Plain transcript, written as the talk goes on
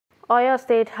Oyo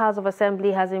State House of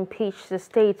Assembly has impeached the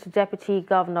state's Deputy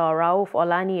Governor Rauf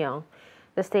Olaniyan.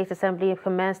 The State Assembly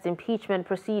commenced impeachment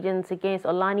proceedings against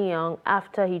Olaniyan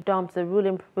after he dumped the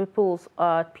ruling People's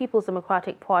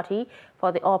Democratic Party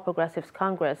for the All Progressives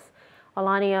Congress.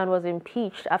 Olaniyan was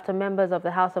impeached after members of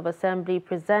the House of Assembly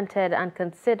presented and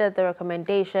considered the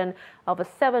recommendation of a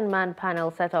 7-man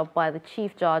panel set up by the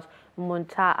Chief Judge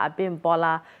Munta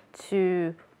Abimbola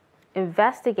to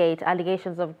investigate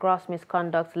allegations of gross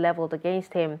misconduct leveled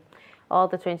against him. All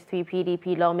the 23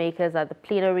 PDP lawmakers at the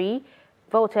plenary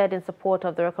voted in support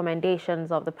of the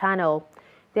recommendations of the panel.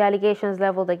 The allegations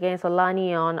leveled against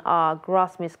Olaniyan are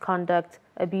gross misconduct,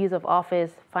 abuse of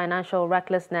office, financial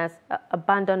recklessness,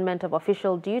 abandonment of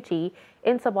official duty,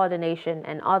 insubordination,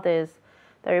 and others.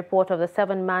 The report of the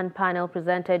 7-man panel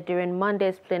presented during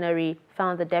Monday's plenary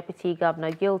found the deputy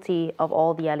governor guilty of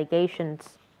all the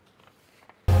allegations.